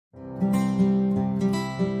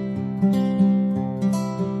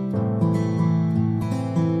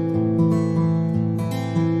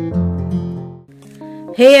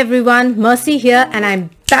Hey everyone, Mercy here and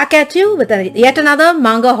I'm back at you with yet another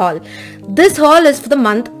manga haul. This haul is for the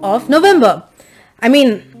month of November. I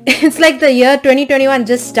mean, it's like the year 2021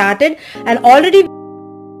 just started and already...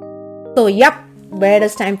 So yep, where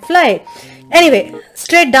does time fly? Anyway,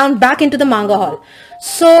 straight down back into the manga haul.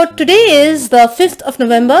 So today is the 5th of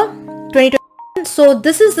November 2021. So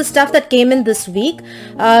this is the stuff that came in this week.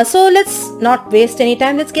 So let's not waste any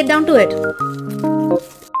time. Let's get down to it.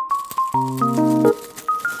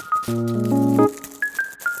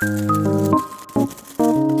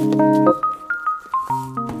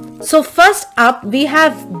 So first up we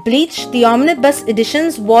have Bleach, the Omnibus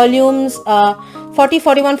editions, volumes 40,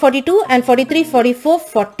 41, 42 and 43, 44,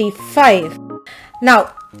 45.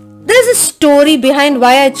 Now there's a story behind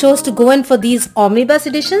why I chose to go in for these omnibus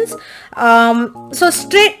editions. So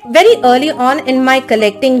very early on in my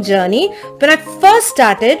collecting journey, when I first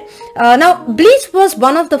started, now Bleach was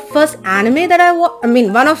one of the first anime that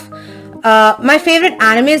one of my favorite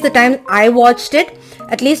animes the time I watched it.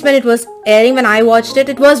 At least when it was airing, when I watched it,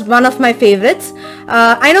 it was one of my favorites.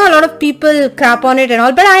 I know a lot of people crap on it and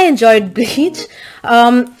all, but I enjoyed Bleach.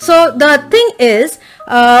 So the thing is,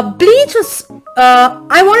 Bleach was...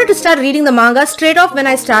 I wanted to start reading the manga straight off when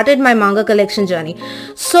I started my manga collection journey.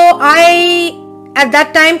 So at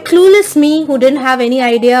that time, clueless me who didn't have any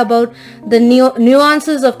idea about the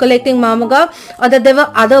nuances of collecting manga or that there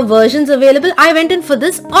were other versions available, I went in for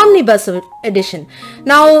this omnibus edition.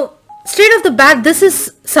 Now, straight off the bat, this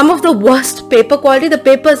is some of the worst paper quality. The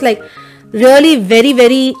paper is like really very,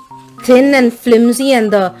 very thin and flimsy,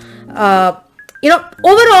 and the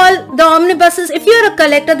overall the omnibuses, if you're a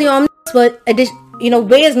collector, the omnibus edition,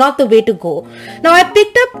 way is not the way to go. Now I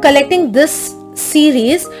picked up collecting this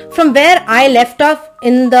series from where I left off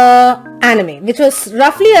in the anime, which was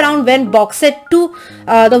roughly around when box set 2,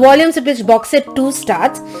 the volumes at which box set 2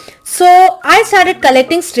 starts. So I started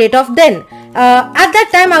collecting straight off then. At that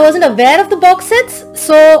time I wasn't aware of the box sets,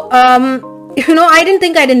 so I didn't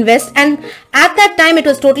think I'd invest, and at that time it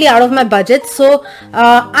was totally out of my budget, so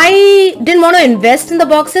I didn't want to invest in the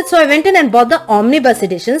box set, so I went in and bought the omnibus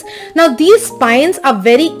editions. Now these spines are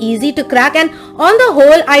very easy to crack, and on the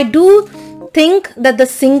whole I do think that the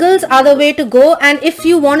singles are the way to go, and if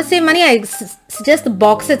you want to save money, I suggest the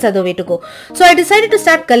box sets are the way to go. So I decided to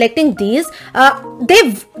start collecting these.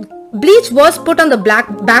 Bleach was put on the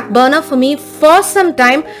back burner for me for some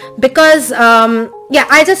time because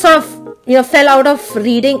I just sort of fell out of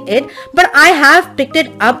reading it, but I have picked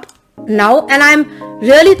it up now and I'm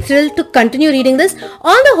really thrilled to continue reading this.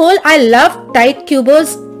 On the whole, I love Tite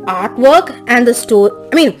Kubo's artwork and the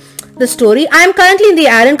story. I am currently in the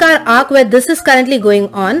Arrancar arc where this is currently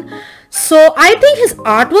going on. So I think his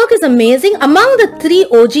artwork is amazing. Among the 3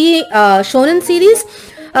 OG shonen series,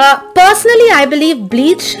 personally I believe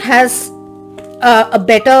Bleach has a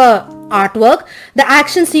better artwork. The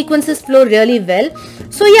action sequences flow really well.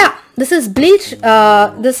 So yeah, this is Bleach.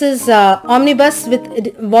 This is omnibus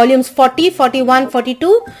with volumes 40, 41,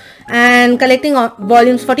 42 and collecting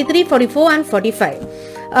volumes 43, 44 and 45.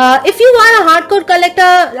 If you are a hardcore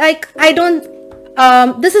collector,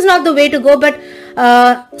 this is not the way to go, but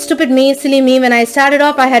stupid me, silly me, when I started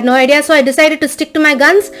off I had no idea, so I decided to stick to my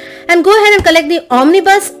guns and go ahead and collect the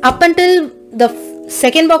omnibus up until the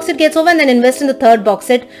second box set gets over, and then invest in the third box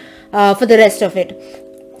set for the rest of it.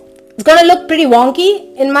 It's gonna look pretty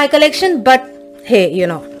wonky in my collection, but hey,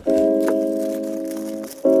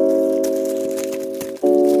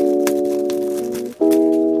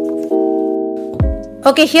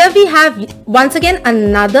 Okay, here we have once again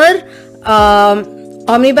another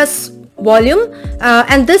omnibus volume,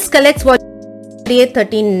 and this collects volume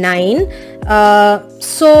 3839.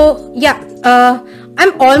 So yeah,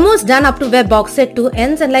 I'm almost done up to where box set 2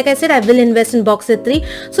 ends, and like I said, I will invest in box set 3.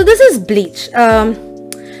 So this is Bleach.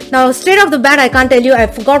 Now straight off the bat, I can't tell you, I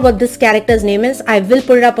forgot what this character's name is. I will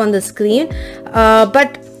put it up on the screen,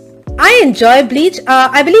 but I enjoy Bleach.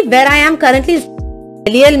 I believe where I am currently is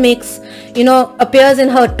Eliel appears in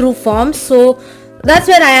her true form, so that's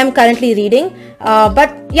where I am currently reading. But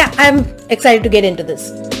yeah, I'm excited to get into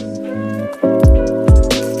this.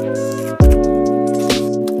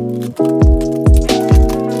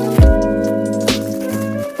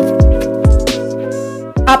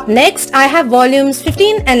 Up next, I have volumes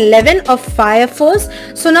 15 and 11 of Fire Force.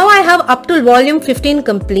 So now I have up to volume 15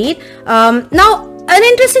 complete. Now, an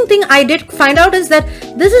interesting thing I did find out is that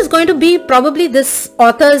this is going to be probably this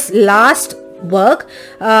author's last work.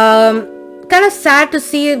 Kind of sad to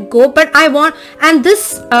see it go, but I want, and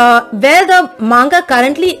this where the manga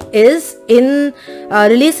currently is in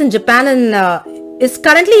release in Japan and is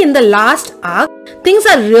currently in the last arc. Things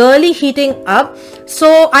are really heating up,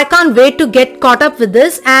 so I can't wait to get caught up with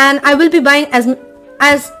this, and I will be buying as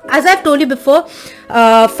I've told you before.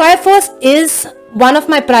 Fire Force is one of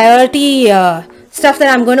my priority stuff that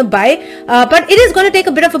I'm going to buy, but it is going to take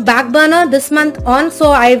a bit of a back burner this month on,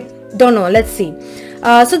 so I don't know. Let's see.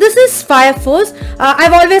 So this is Fire Force.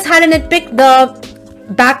 I've always had a nitpick.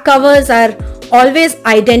 The back covers are always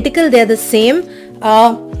identical. They're the same.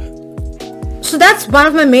 So that's one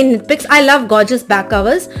of my main nitpicks. I love gorgeous back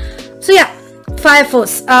covers. So yeah, Fire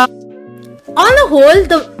Force. On the whole,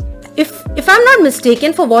 if I'm not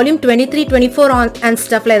mistaken, for volume 23, 24 and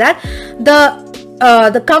stuff like that,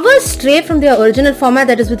 the covers stray from their original format,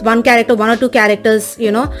 that is with one or two characters,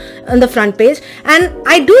 you know, on the front page. And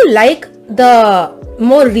I do like the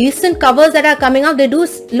more recent covers that are coming out. They do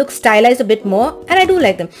look stylized a bit more, and I do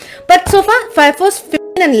like them. But so far, Fire Force 15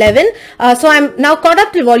 and 11. So I'm now caught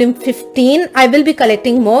up to volume 15. I will be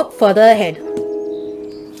collecting more further ahead.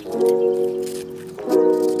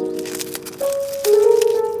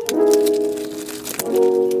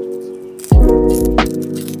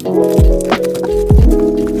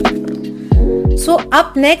 So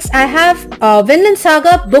up next I have Vinland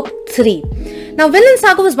Saga book 3. Now Vinland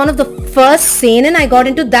Saga was one of the first seinen I got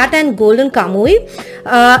into, that and Golden Kamui,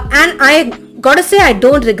 and I gotta say I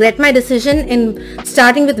don't regret my decision in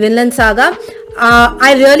starting with Vinland Saga.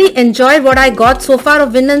 I really enjoyed what I got so far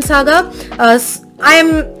of Vinland Saga. I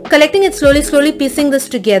am collecting it slowly, piecing this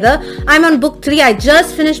together. I'm on book 3. I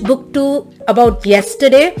just finished book 2 about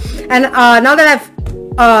yesterday, and now that I've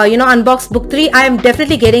unboxed book 3, I am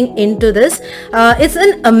definitely getting into this. It's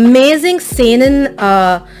an amazing seinen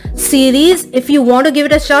series. If you want to give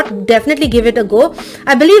it a shot, definitely give it a go.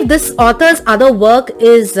 I believe this author's other work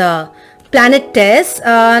is Planet Tess.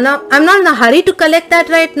 Now I'm not in a hurry to collect that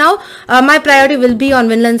right now. My priority will be on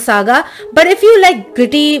Vinland Saga. But if you like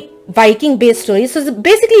gritty Viking based stories, so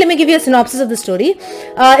basically let me give you a synopsis of the story.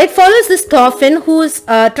 It follows this Thorfinn who's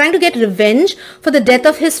trying to get revenge for the death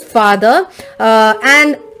of his father,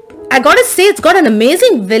 and I gotta say it's got an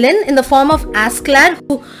amazing villain in the form of Askeladd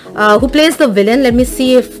who plays the villain. Let me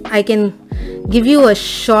see if I can give you a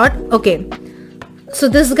shot. Okay, so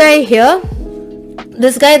this guy here,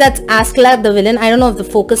 this guy, that's Askeladd the villain. I don't know if the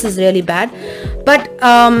focus is really bad, but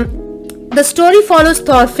the story follows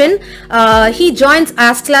Thorfinn. He joins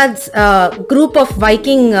Askeladd's group of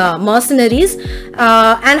Viking mercenaries,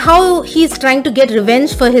 and how he's trying to get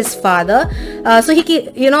revenge for his father. So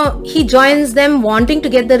he joins them wanting to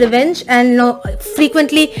get the revenge, and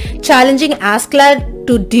frequently challenging Askeladd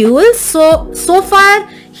to duels. So far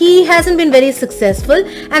he hasn't been very successful,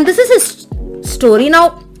 and this is his story.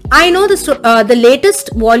 Now I know the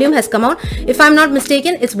latest volume has come out. If I'm not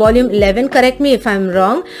mistaken, it's volume 11. Correct me if I'm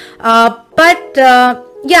wrong.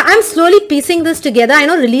 Yeah, I'm slowly piecing this together. I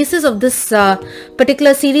know releases of this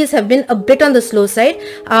particular series have been a bit on the slow side.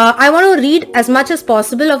 I want to read as much as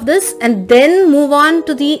possible of this and then move on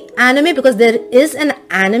to the anime, because there is an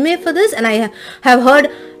anime for this and I have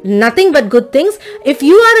heard nothing but good things. If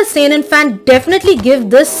you are a seinen fan, definitely give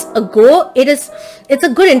this a go. It's a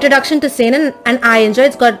good introduction to seinen and I enjoy it.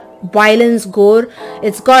 It's got violence, gore,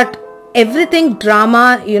 it's got everything,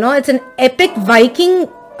 drama, it's an epic Viking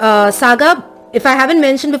saga. If I haven't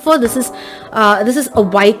mentioned before, this is a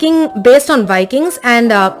Viking based on Vikings,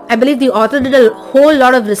 and I believe the author did a whole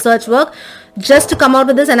lot of research work just to come out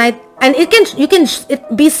with this, and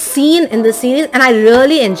it be seen in the series, and I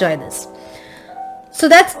really enjoy this. So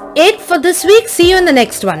that's it for this week. See you in the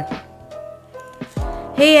next one.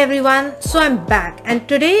 Hey everyone, so I'm back, and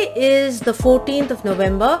today is the 14th of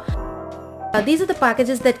November. These are the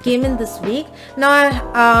packages that came in this week.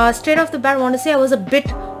 Now, straight off the bat, I want to say I was a bit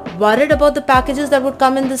worried about the packages that would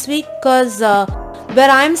come in this week, because where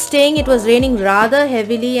I'm staying, it was raining rather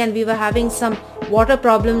heavily and we were having some water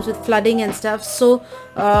problems with flooding and stuff. So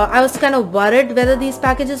I was kind of worried whether these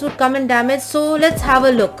packages would come in damaged. So let's have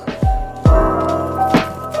a look.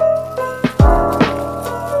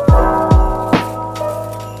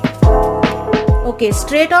 Okay,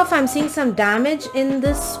 straight off I'm seeing some damage in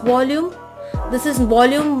this volume. This is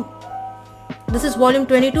volume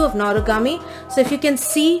 22 of Noragami. So if you can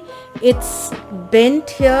see, it's bent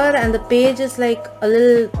here and the page is like a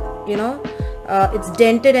little, it's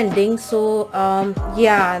dented and dinged. So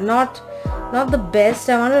yeah, not the best.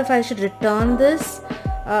 I wonder if I should return this.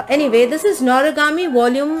 Anyway, this is Noragami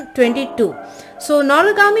volume 22. So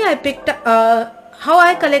Noragami, I picked how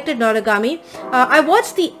I collected Noragami. I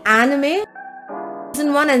watched the anime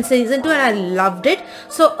season 1 and season 2 and I loved it.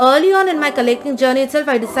 So early on in my collecting journey itself,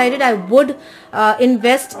 I decided I would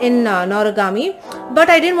invest in Noragami, but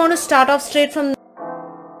I didn't want to start off straight from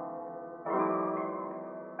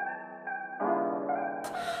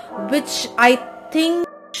which I think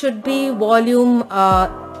should be volume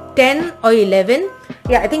 10 or 11.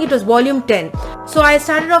 Yeah, I think it was volume 10. So I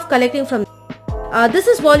started off collecting from this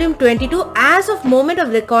is volume 22. As of moment of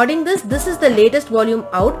recording this is the latest volume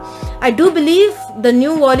out. I do believe the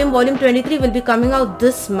new volume 23 will be coming out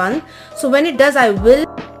this month. So when it does, I will.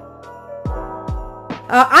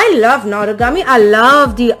 I love Noragami. I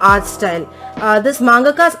love the art style. This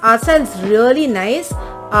mangaka's art style is really nice.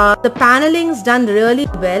 The paneling is done really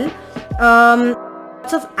well.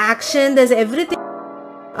 Lots of action. There's everything.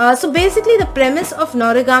 So basically the premise of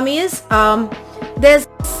Noragami is there's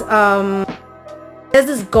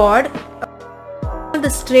this god, the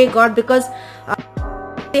stray god, because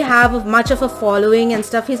they have much of a following and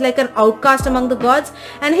stuff. He's like an outcast among the gods,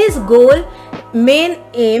 and his main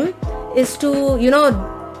aim is to, you know,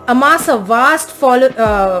 amass a vast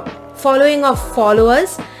following of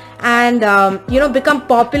followers, and you know, become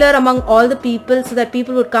popular among all the people, so that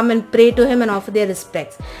people would come and pray to him and offer their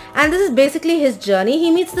respects. And this is basically his journey. He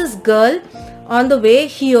meets this girl on the way,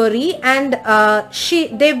 Hiyori, and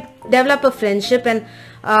they develop a friendship, and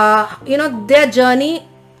you know, their journey.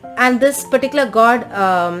 And this particular god,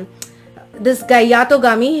 this guy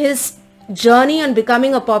Yatogami, his journey on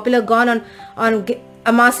becoming a popular god, on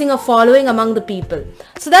amassing a following among the people.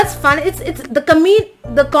 So that's fun. It's the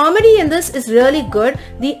comedy in this is really good.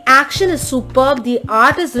 The action is superb. The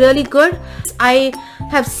art is really good. I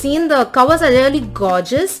have seen the covers are really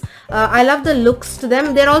gorgeous. I love the looks to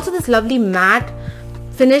them. They're also this lovely matte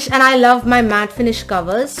finish, and I love my matte finish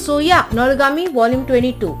covers. So yeah, Noragami volume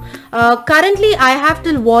 22. Currently I have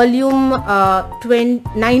till volume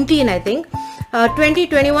 19, I think.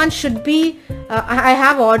 2021 should be, I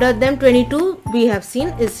have ordered them. 22 we have seen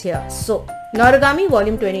is here. So Noragami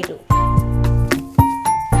volume 22.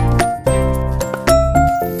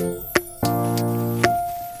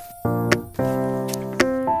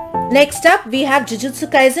 Next up we have Jujutsu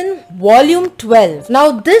Kaisen volume 12.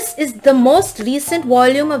 Now this is the most recent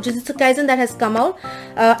volume of Jujutsu Kaisen that has come out,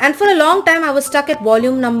 and for a long time I was stuck at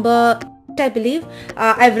volume number 8, I believe.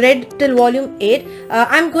 I've read till volume 8.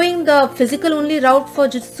 I'm going the physical only route for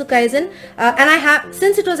Jujutsu Kaisen, and I have,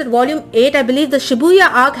 since it was at volume 8, I believe the Shibuya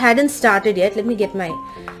arc hadn't started yet. Let me get my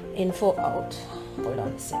info out. Hold on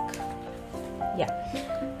a sec.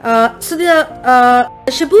 Yeah. So the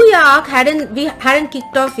Shibuya arc hadn't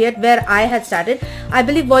kicked off yet where I had started. I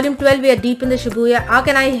believe volume 12 we are deep in the Shibuya arc,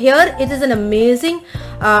 and I hear it is an amazing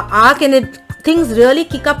arc, and things really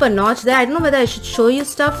kick up a notch there. I don't know whether I should show you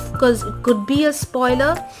stuff because it could be a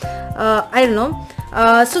spoiler. I don't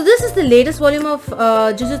know. So this is the latest volume of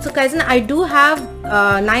Jujutsu Kaisen. I do have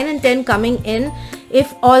 9 and 10 coming in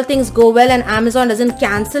if all things go well and Amazon doesn't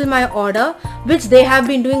cancel my order, which they have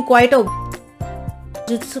been doing quite a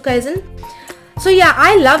Jujutsu Kaisen. So yeah,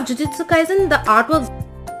 I love Jujutsu Kaisen. The artwork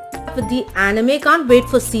with the anime, can't wait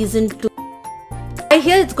for season 2. I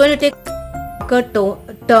hear it's going to take a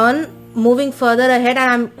turn moving further ahead,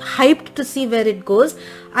 and I'm hyped to see where it goes.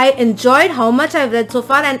 I enjoyed how much I've read so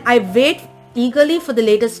far, and I wait eagerly for the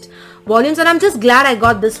latest volumes, and I'm just glad I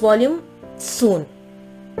got this volume soon.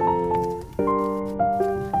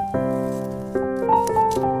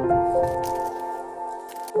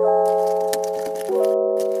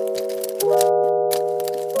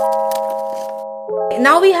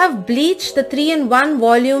 Now we have Bleach, the 3-in-1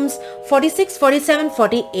 volumes 46, 47,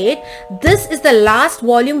 48. This is the last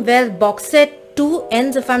volume where box set 2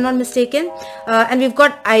 ends, if I'm not mistaken. And we've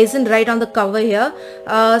got Aizen right on the cover here.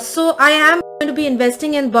 So I am going to be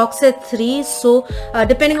investing in box set 3. So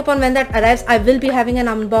depending upon when that arrives, I will be having an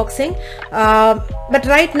unboxing. But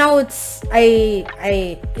right now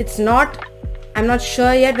I'm not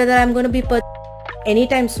sure yet whether I'm going to be purchasing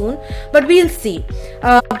anytime soon, but we'll see.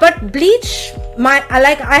 But Bleach,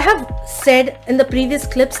 like I have said in the previous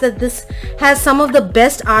clips, that this has some of the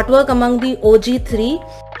best artwork among the OG3,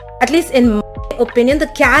 at least in my opinion. The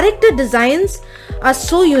character designs are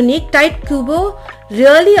so unique. Tight Kubo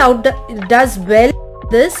really does well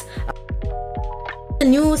this. A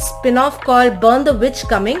new spin-off called Burn the Witch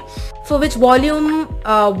coming, for which volume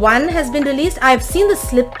 1 has been released. I've seen the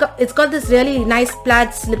slip, it's got this really nice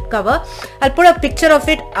plaid slip cover. I'll put a picture of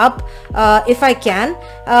it up if I can.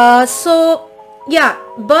 So yeah,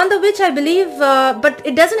 Burn the Witch, I believe, but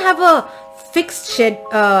it doesn't have a fixed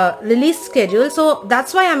release schedule, so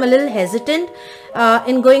that's why I'm a little hesitant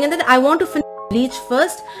in going in that. I want to finish Bleach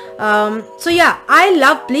first. So yeah, I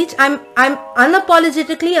love Bleach. I'm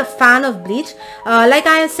unapologetically a fan of Bleach. Like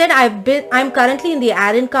I said, I'm currently in the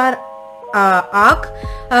Arrancar arc,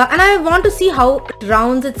 and I want to see how it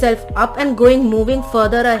rounds itself up and moving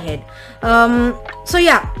further ahead. So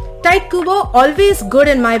yeah, Tight Kubo, always good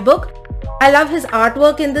in my book. I love his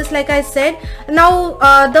artwork in this, like I said. Now,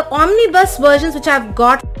 the omnibus versions which I've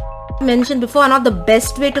got mentioned before are not the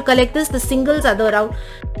best way to collect this. The singles are the route.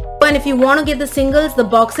 And if you want to get the singles, the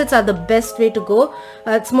box sets are the best way to go.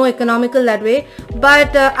 It's more economical that way.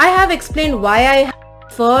 But I have explained why I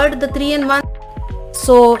preferred the 3-in-1.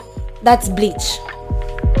 So that's Bleach.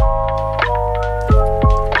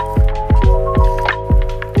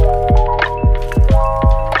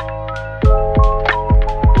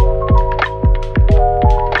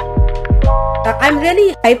 I'm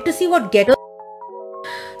really hyped to see what Geto.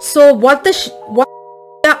 So what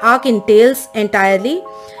the arc entails entirely.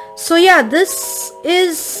 So yeah, this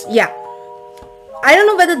is, yeah, I don't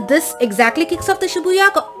know whether this exactly kicks off the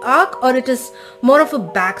Shibuya arc or it is more of a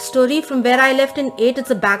backstory. From where I left in 8,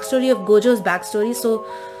 it's a backstory of Gojo's backstory. So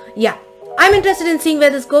yeah, I'm interested in seeing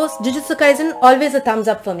where this goes. Jujutsu Kaisen, always a thumbs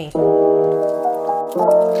up for me.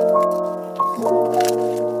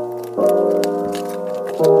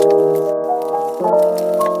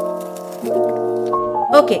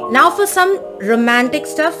 Okay, now for some romantic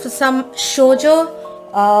stuff, for some shoujo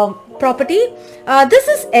property. This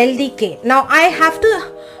is LDK. Now I have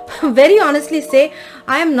to very honestly say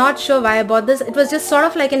I am not sure why I bought this. It was just sort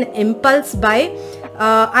of like an impulse buy.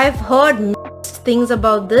 I've heard mixed things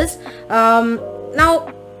about this.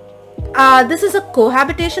 Now this is a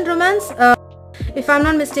cohabitation romance, if I'm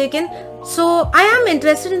not mistaken. So I am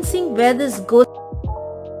interested in seeing where this goes.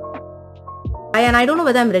 And I don't know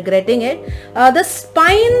whether I'm regretting it. The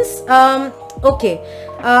spines, okay,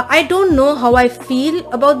 I don't know how I feel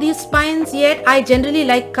about these spines yet. I generally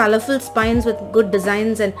like colorful spines with good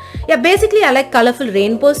designs, and yeah, basically I like colorful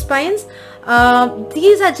rainbow spines.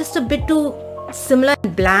 These are just a bit too similar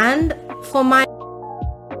and bland for my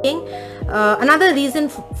liking. Another reason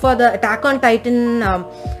for the Attack on Titan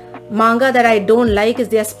manga that I don't like is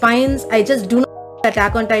their spines. I just do not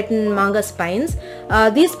Attack on Titan manga spines.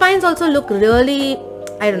 These spines also look really,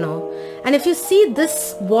 I don't know. And if you see,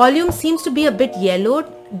 this volume seems to be a bit yellowed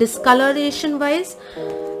discoloration wise.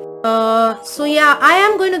 So yeah, I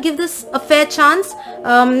am going to give this a fair chance.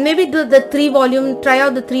 Maybe do the 3-volume, try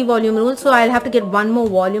out the 3-volume rule. So I'll have to get one more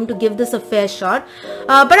volume to give this a fair shot.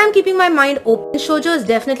 But I'm keeping my mind open. Shoujo is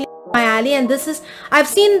definitely my alley, and this is, I've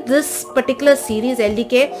seen this particular series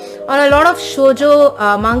LDK on a lot of shoujo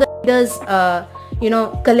manga readers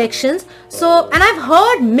collections. So, and I've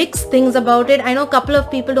heard mixed things about it. I know a couple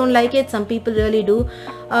of people don't like it, some people really do.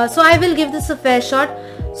 So I will give this a fair shot.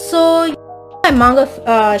 So my manga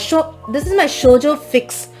this is my shoujo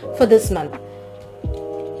fix for this month.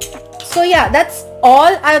 So yeah, that's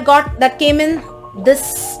all I got that came in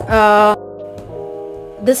this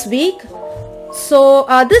this week. So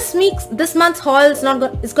this month's haul is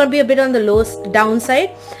it's going to be a bit on the low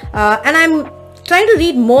downside, and I'm trying to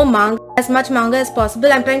read more manga, as much manga as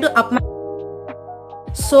possible. I'm trying to up my,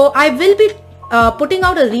 so I will be putting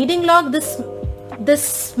out a reading log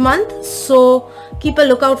this month, so keep a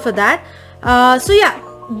lookout for that. So yeah,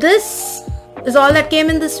 this is all that came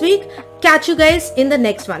in this week. Catch you guys in the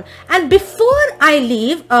next one. And before I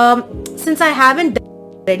leave, since I haven't done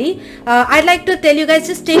already, I'd like to tell you guys,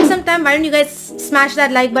 just take some time. Why don't you guys smash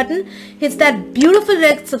that like button, hit that beautiful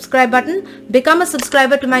red subscribe button, become a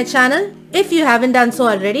subscriber to my channel if you haven't done so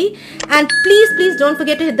already, and please don't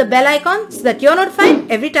forget to hit the bell icon so that you're notified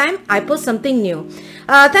every time I post something new.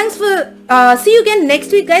 Thanks for see you again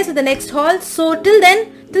next week guys with the next haul. So till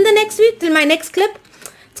then, till the next week, till my next clip,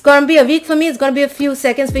 it's gonna be a week for me, it's gonna be a few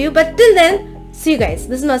seconds for you, but till then, see you guys.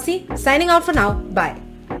 This is Mercy signing out for now. Bye.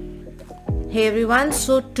 Hey everyone,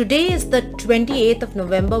 so today is the 28th of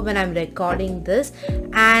November when I'm recording this,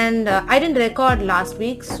 and I didn't record last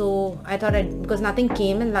week, so I thought because nothing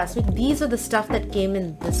came in last week. These are the stuff that came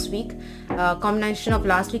in this week, combination of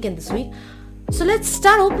last week and this week. So let's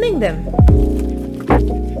start opening them.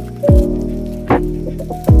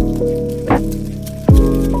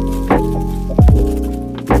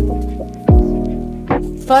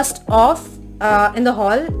 First off in the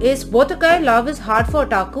haul is Botokai Love is Hard for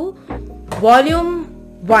Otaku Volume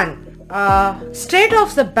 1. Straight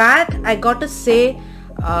off the bat, I got to say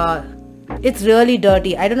it's really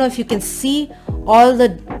dirty. I don't know if you can see all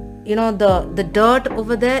the the dirt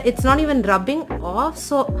over there. It's not even rubbing off,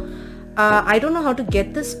 so I don't know how to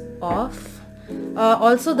get this off.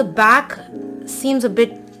 Also the back seems a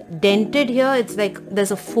bit dented here. It's like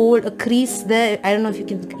there's a fold, a crease there. I don't know if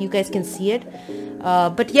you guys can see it,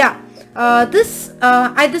 but yeah, this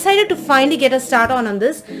I decided to finally get a start on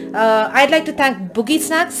this. I'd like to thank Boogie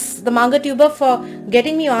Snacks, the manga tuber, for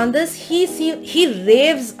getting me on this. He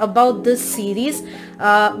raves about this series.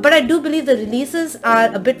 but I do believe the releases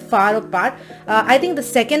are a bit far apart. I think the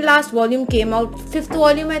second last volume came out, 5th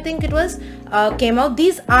volume I think it was, came out.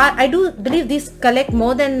 These are, I do believe these collect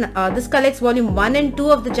more than, this collects volume 1 and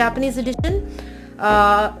 2 of the Japanese edition.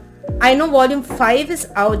 I know volume 5 is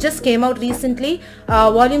out, just came out recently.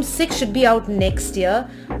 Volume 6 should be out next year,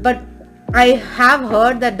 but I have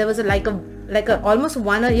heard that there was a almost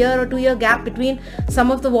 1 year or 2 year gap between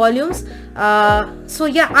some of the volumes. So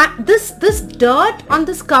yeah, this dirt on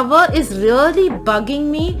this cover is really bugging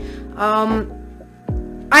me.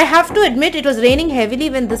 I have to admit it was raining heavily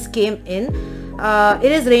when this came in.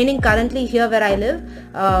 It is raining currently here where I live.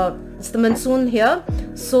 It's the monsoon here,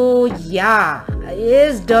 so yeah, it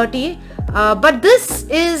is dirty. But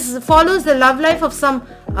this follows the love life of some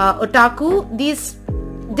otaku. This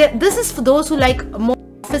is for those who like more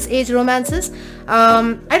office age romances.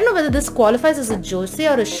 I don't know whether this qualifies as a josei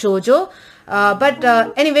or a shoujo, but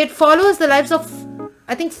anyway, it follows the lives of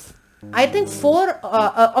I think 4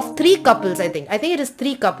 of 3 couples. I think it is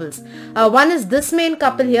 3 couples. One is this main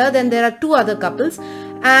couple here, then there are 2 other couples,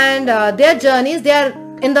 and their journeys, they are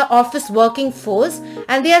in the office working force,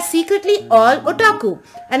 and they are secretly all otaku,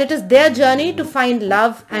 and it is their journey to find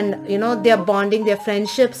love and their bonding, their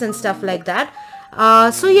friendships and stuff like that.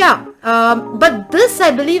 So yeah, but this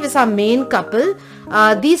I believe is our main couple.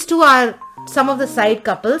 These 2 are some of the side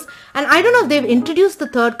couples, and I don't know if they've introduced the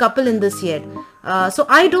 3rd couple in this yet. So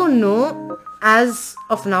I don't know as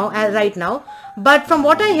of now, right now, but from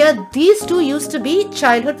what I hear, these 2 used to be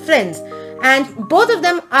childhood friends, and both of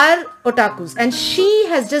them are otakus, and she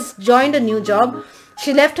has just joined a new job.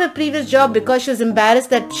 She left her previous job because she was embarrassed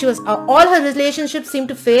that all her relationships seem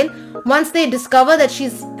to fail once they discover that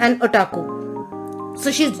she's an otaku. So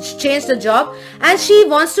she's changed her job, and she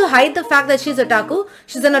wants to hide the fact that she's an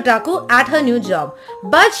otaku at her new job.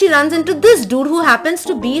 But she runs into this dude who happens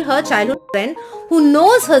to be her childhood friend, who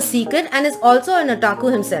knows her secret and is also an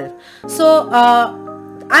otaku himself. So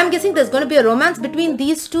I'm guessing there's going to be a romance between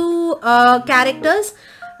these 2 characters.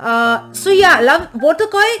 So yeah,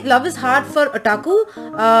 Wotakoi, Love is Hard for Otaku.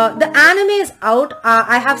 The anime is out.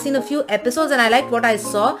 I have seen a few episodes and I liked what I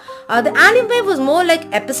saw. The anime was more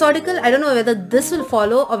like episodical. I don't know whether this will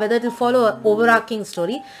follow or whether it will follow an overarching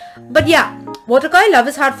story. But yeah, Wotakoi, Love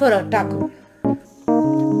is Hard for Otaku.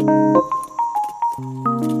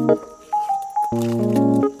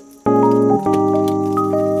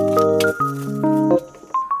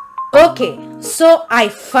 Okay, so I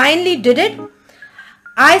finally did it.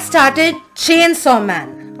 I started Chainsaw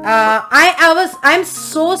Man. I'm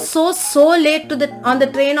so late on the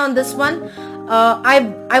train on this one.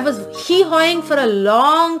 I was hee-hawing for a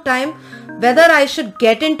long time whether I should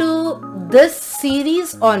get into this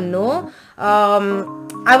series or no.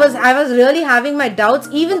 I was really having my doubts,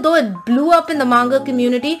 even though it blew up in the manga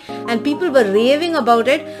community and people were raving about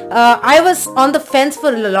it. I was on the fence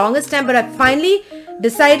for the longest time, but I finally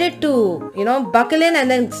decided to buckle in and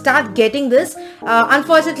then start getting this.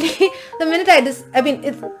 Unfortunately, the minute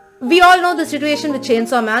we all know the situation with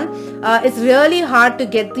Chainsaw Man. It's really hard to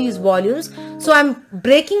get these volumes, so I'm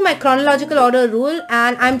breaking my chronological order rule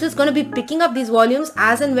and I'm just going to be picking up these volumes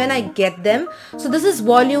as and when I get them. So this is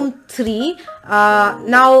volume 3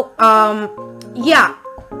 now. Yeah,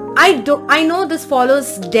 I know this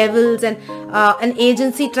follows devils and an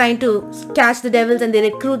agency trying to catch the devils, and they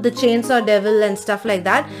recruit the chainsaw devil and stuff like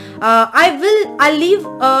that. I'll leave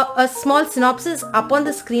a small synopsis up on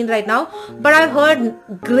the screen right now, but I've heard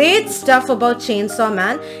great stuff about Chainsaw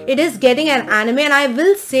Man. It is getting an anime, and I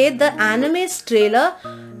will say the anime's trailer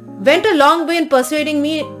went a long way in persuading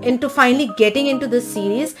me into finally getting into this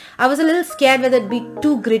series. I was a little scared whether it'd be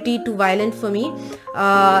too gritty, too violent for me,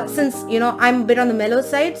 since I'm a bit on the mellow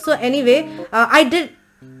side. So anyway, I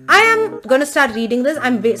am gonna start reading this.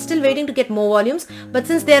 I'm still waiting to get more volumes, but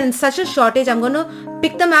since they're in such a shortage, I'm gonna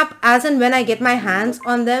pick them up as and when I get my hands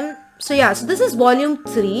on them. So yeah, so this is volume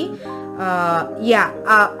 3.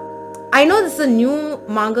 I know this is a new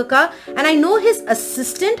mangaka, and I know his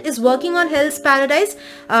assistant is working on Hell's Paradise.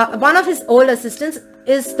 One of his old assistants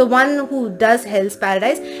is the one who does Hell's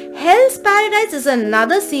Paradise. Hell's Paradise is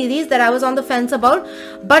another series that I was on the fence about,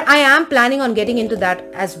 but I am planning on getting into that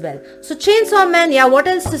as well. So Chainsaw Man, yeah, what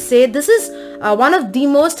else to say? This is one of the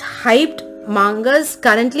most hyped mangas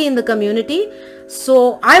currently in the community.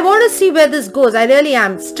 So I want to see where this goes. I really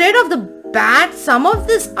am. Straight off the bat, some of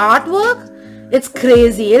this artwork, it's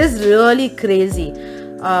crazy. It is really crazy.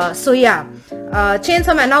 So yeah,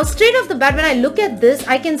 Chainsaw Man. Now straight off the bat, when I look at this,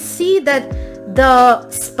 I can see that the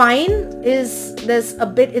spine is,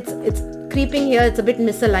 it's creeping here. It's a bit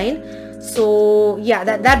misaligned. So yeah,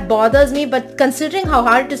 that bothers me, but considering how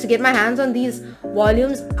hard it is to get my hands on these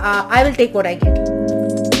volumes, I will take what I get.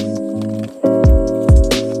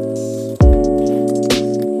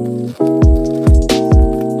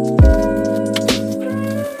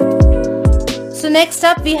 So next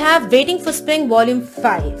up we have Waiting for Spring Volume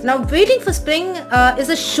 5. Now Waiting for Spring is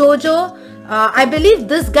a shoujo. I believe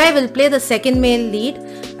this guy will play the second male lead.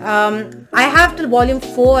 I have till volume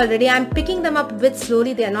 4 already. I'm picking them up a bit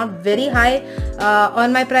slowly. They are not very high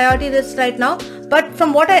on my priority list right now. But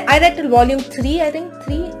from what I read till volume 3, I think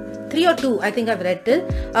 3 or 2, I think I've read till.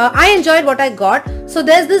 I enjoyed what I got. So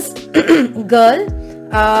there's this girl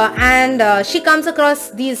and she comes across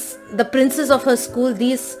the princes of her school,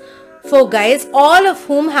 these 4 guys, all of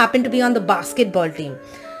whom happen to be on the basketball team.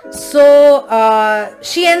 So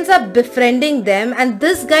she ends up befriending them, and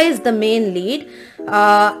this guy is the main lead,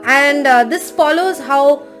 and this follows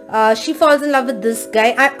how she falls in love with this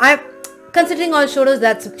guy. I considering all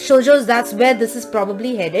shoujos, that's where this is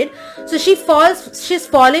probably headed. So she's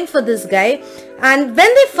falling for this guy, and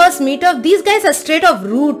when they first meet up, these guys are straight off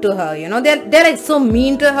rude to her, you know, they're like so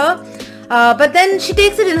mean to her. But then she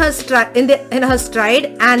takes it in her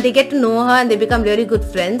stride, and they get to know her and they become really good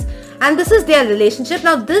friends, and this is their relationship.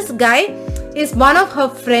 Now this guy is one of her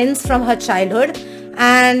friends from her childhood,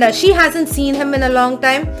 and she hasn't seen him in a long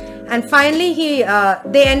time, and finally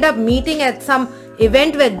they end up meeting at some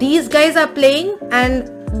event where these guys are playing, and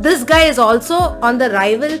this guy is also on the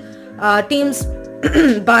rival team's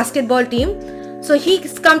basketball team. So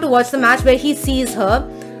he's come to watch the match where he sees her.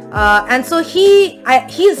 And so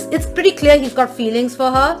it's pretty clear he's got feelings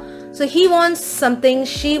for her. So he wants something,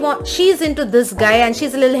 she's into this guy, and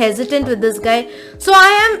she's a little hesitant with this guy. So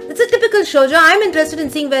it's a typical shoujo. I'm interested in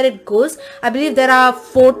seeing where it goes. I believe there are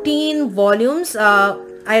 14 volumes.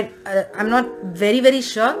 I'm not very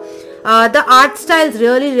sure. The art style is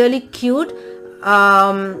really cute.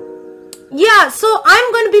 Yeah, so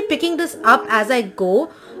I'm going to be picking this up as I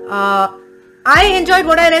go. I enjoyed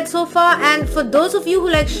what I read so far, and for those of you who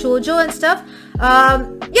like shoujo and stuff,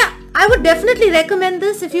 yeah, I would definitely recommend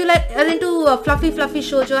this if you are into fluffy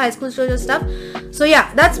shoujo, high school shoujo stuff. So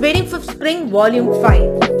yeah, that's Waiting for Spring Volume 5.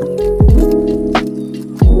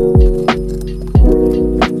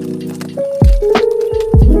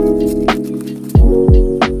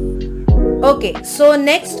 Okay, so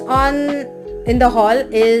next in the hall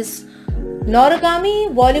is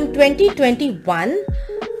Noragami Volume 2021.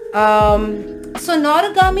 So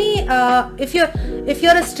Noragami, if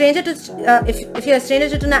you're a stranger to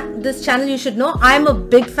this channel, you should know I'm a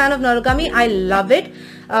big fan of Noragami. I love it.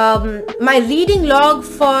 My reading log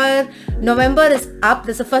for November is up.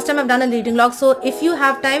 This is the first time I've done a reading log. So if you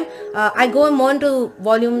have time, I go more into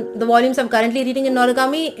the volumes I'm currently reading in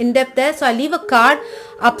Noragami in depth there. So I leave a card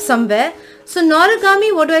up somewhere. So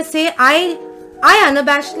Noragami, what do I say? I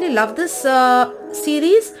unabashedly love this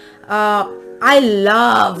series. I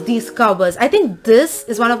love these covers. I think this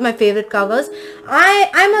is one of my favorite covers.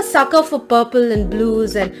 I'm a sucker for purple and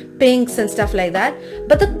blues and pinks and stuff like that.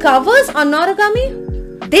 But the covers on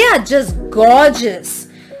Noragami, they are just gorgeous.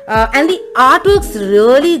 And the artwork's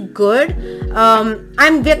really good.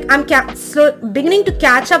 I'm beginning to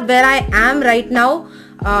catch up where I am right now.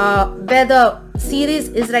 Where the series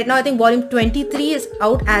is right now. I think volume 23 is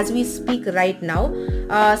out as we speak right now.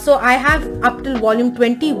 So I have up till volume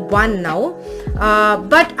 21 now.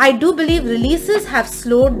 But I do believe releases have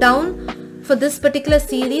slowed down for this particular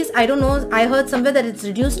series. I don't know, I heard somewhere that it's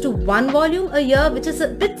reduced to 1 volume a year, which is a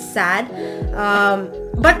bit sad.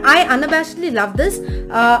 But I unabashedly love this.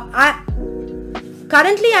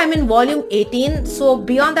 Currently I'm in volume 18, so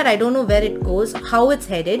beyond that I don't know where it goes, how it's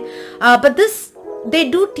headed. But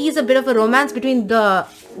they do tease a bit of a romance between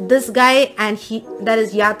this guy and that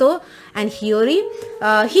is Yato and Hiyori.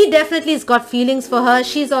 He definitely has got feelings for her.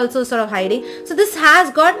 She's also sort of hiding. So this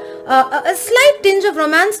has got a slight tinge of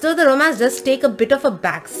romance, though the romance does take a bit of a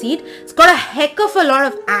backseat. It's got a heck of a lot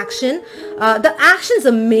of action. The action is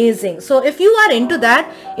amazing. So if you are into that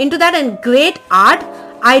and great art,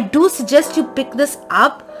 I do suggest you pick this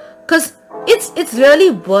up because it's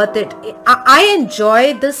really worth it. I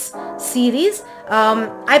enjoy this series.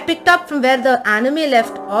 I picked up from where the anime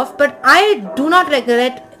left off, but I do not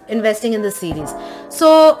regret investing in this series.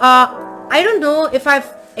 So I don't know if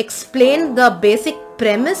I've explained the basic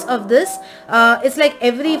premise of this. It's like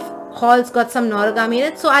every hall's got some Noragami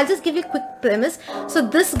in it, so I'll just give you a quick premise. So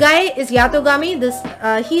this guy is Yatogami.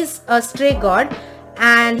 He's a stray god,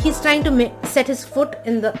 and he's trying to set his foot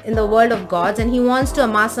in the world of gods, and he wants to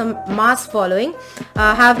amass a mass following,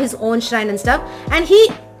 have his own shrine and stuff, and he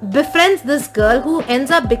befriends this girl who ends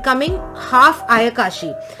up becoming half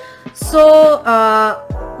Ayakashi. So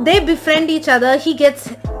they befriend each other. He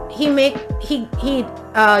sort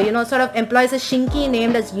of employs a Shinki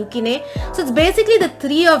named as Yukine. So it's basically the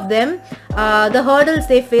three of them, the hurdles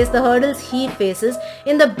they face, the hurdles he faces.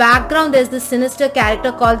 In the background, there's this sinister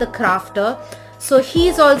character called the Crafter. So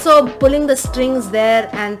he's also pulling the strings there,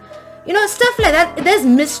 and stuff like that. There's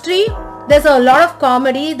mystery. There's a lot of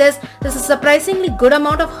comedy. There's a surprisingly good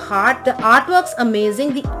amount of heart. The artwork's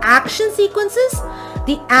amazing. The action sequences,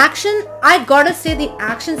 I gotta say, the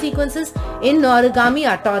action sequences in Noragami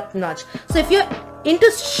are top notch. So if you're into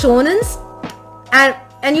shonens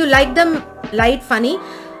and you like them light, funny,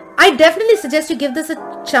 I definitely suggest you give this a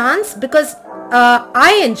chance, because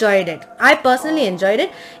I enjoyed it. I personally enjoyed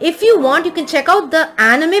it. If you want, you can check out the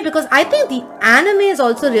anime, because I think the anime is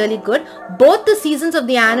also really good. Both the seasons of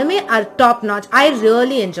the anime are top notch. I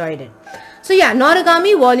really enjoyed it. So yeah,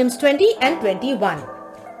 Noragami volumes 20 and 21.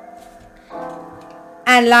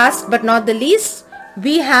 And last but not the least,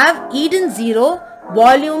 we have Eden Zero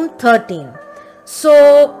volume 13.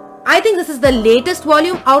 So I think this is the latest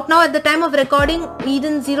volume out now at the time of recording,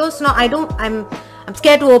 Eden Zero. So now I'm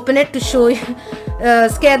scared to open it to show you,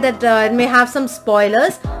 scared that it may have some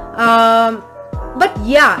spoilers. But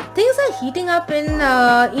yeah, things are heating up in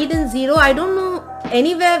Eden Zero. I don't know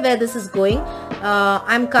anywhere where this is going.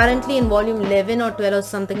 I'm currently in volume 11 or 12 or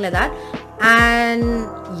something like that. And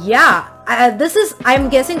yeah, I'm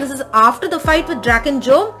guessing this is after the fight with Draken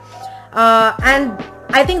Joe. And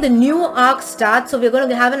I think the new arc starts, so we're going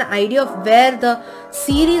to have an idea of where the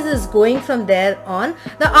series is going from there on.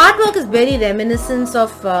 The artwork is very reminiscent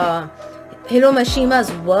of Hiro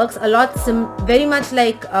Mashima's works, very much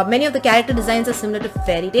like many of the character designs are similar to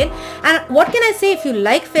Fairy Tail. And what can I say, if you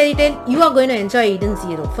like Fairy Tail, you are going to enjoy Eden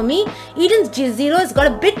Zero. For me, Eden Zero is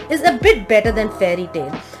a bit better than Fairy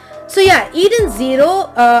Tail. So yeah, Eden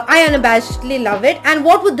Zero, I unabashedly love it. And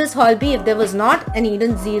what would this haul be if there was not an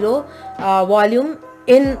Eden Zero volume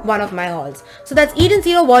in one of my hauls? So that's Eden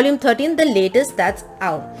Zero volume 13, the latest that's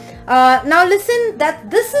out. Now listen,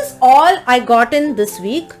 this is all I got in this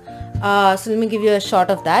week. So let me give you a shot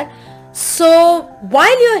of that. So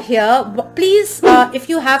while you're here, please, if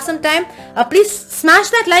you have some time, please smash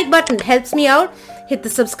that like button. It helps me out. Hit the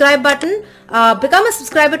subscribe button, become a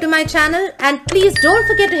subscriber to my channel, and please don't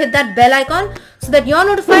forget to hit that bell icon so that you're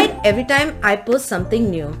notified every time I post something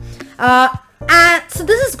new. And so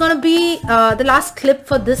this is going to be the last clip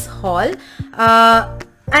for this haul.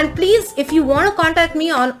 And please, if you want to contact me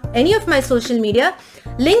on any of my social media,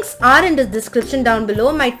 links are in the description down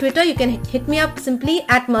below. My Twitter, you can hit me up simply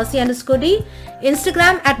at Mercy_D.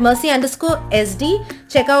 Instagram at Mercy_SD.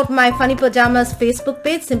 Check out my Funny Pajamas Facebook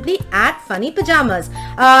page, simply at Funny Pajamas.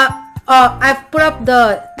 I've put up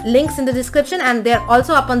the links in the description, and they're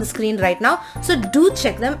also up on the screen right now, so do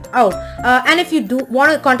check them out. And if you do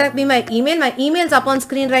want to contact me, my email is up on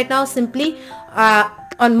screen right now, simply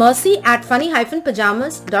on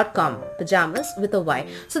mercy@funny-pajamas.com, pajamas with a Y.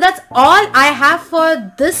 So that's all I have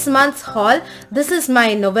for this month's haul. This is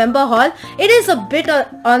my November haul. It is a bit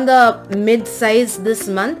on the mid-size this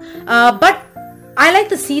month, but I like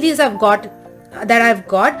the series I've got.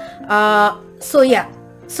 So yeah,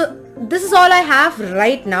 so this is all I have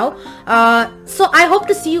right now. So I hope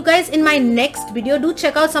to see you guys in my next video. Do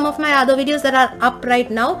check out some of my other videos that are up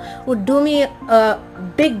right now. Would do me a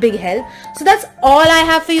big help. So that's all I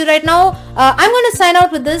have for you right now. I'm going to sign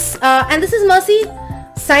out with this, and this is Mercy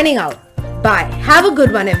signing out. Bye. Have a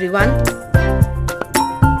good one, everyone.